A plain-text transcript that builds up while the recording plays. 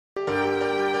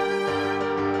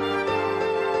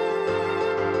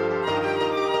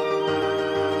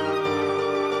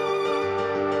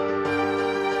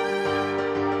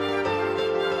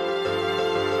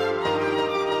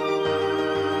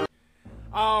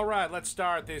All right, let's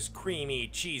start this creamy,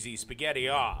 cheesy spaghetti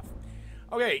off.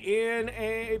 Okay, in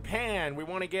a pan, we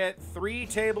want to get 3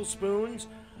 tablespoons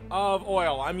of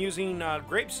oil. I'm using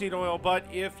grapeseed oil, but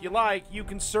if you like, you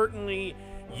can certainly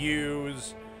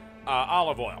use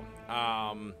olive oil.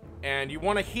 And you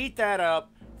want to heat that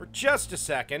up for just a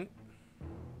second.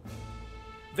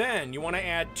 Then you want to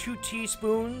add 2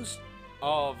 teaspoons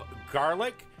of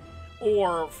garlic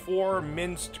or 4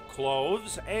 minced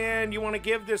cloves, and you want to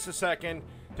give this a second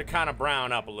to kind of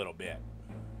brown up a little bit.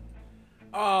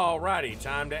 Alrighty,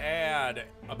 time to add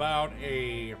about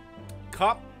a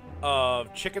cup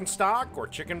of chicken stock or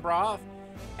chicken broth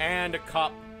and a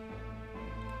cup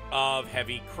of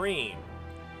heavy cream.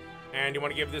 And you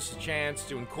want to give this a chance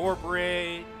to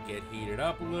incorporate, get heated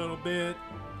up a little bit.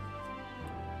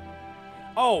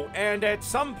 Oh, and at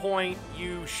some point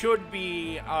you should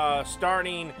be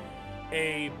starting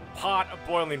a pot of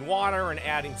boiling water and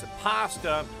adding some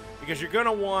pasta, because you're going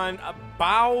to want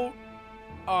about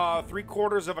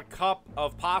 3/4 of a cup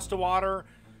of pasta water,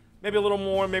 maybe a little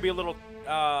more, maybe a little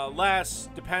less,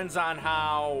 depends on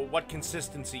what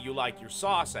consistency you like your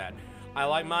sauce at. I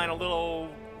like mine a little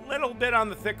bit on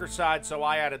the thicker side, so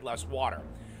I added less water.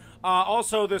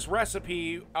 Also, this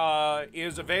recipe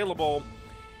is available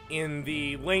in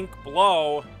the link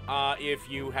below if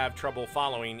you have trouble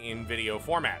following in video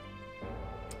format.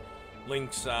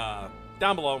 Links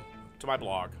down below to my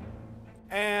blog.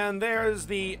 And there's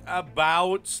the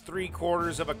about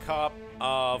 3/4 of a cup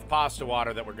of pasta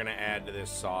water that we're going to add to this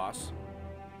sauce.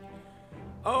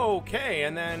 Okay,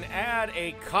 and then add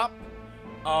a cup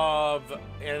of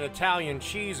an Italian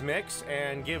cheese mix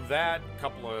and give that a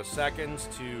couple of seconds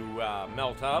to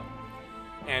melt up.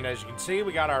 And as you can see,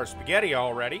 we got our spaghetti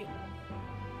already.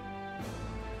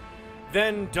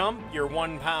 Then dump your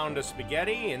 1 pound of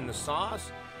spaghetti in the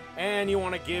sauce, and you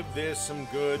want to give this some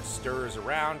good stirs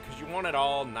around because you want it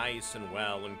all nice and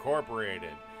well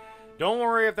incorporated. Don't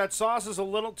worry if that sauce is a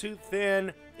little too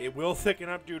thin. It will thicken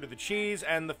up due to the cheese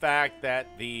and the fact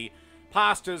that the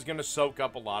pasta is going to soak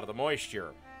up a lot of the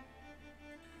moisture.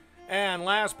 And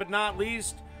last but not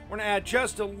least, we're going to add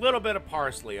just a little bit of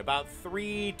parsley, about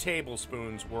 3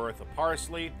 tablespoons worth of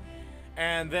parsley.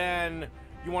 And then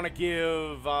you want to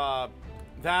give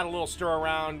that a little stir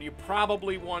around. You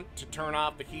probably want to turn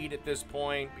off the heat at this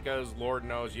point because Lord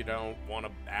knows you don't want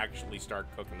to actually start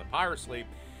cooking the parsley.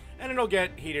 And it'll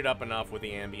get heated up enough with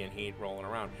the ambient heat rolling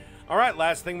around. Alright,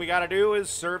 last thing we got to do is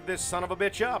serve this son of a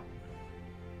bitch up.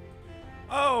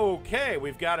 Okay,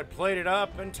 we've got it plated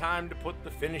up and time to put the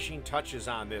finishing touches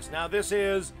on this. Now this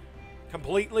is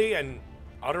completely and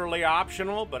utterly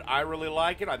optional, but I really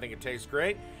like it. I think it tastes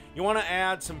great. You want to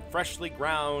add some freshly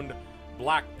ground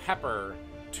black pepper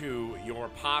to your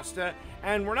pasta,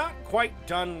 and we're not quite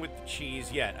done with the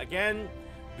cheese yet. Again,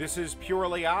 this is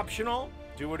purely optional.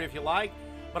 Do it if you like,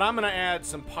 but I'm going to add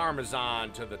some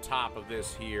Parmesan to the top of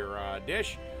this here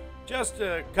dish. Just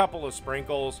a couple of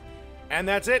sprinkles, and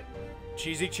that's it.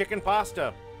 Cheesy chicken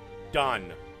pasta.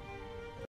 Done.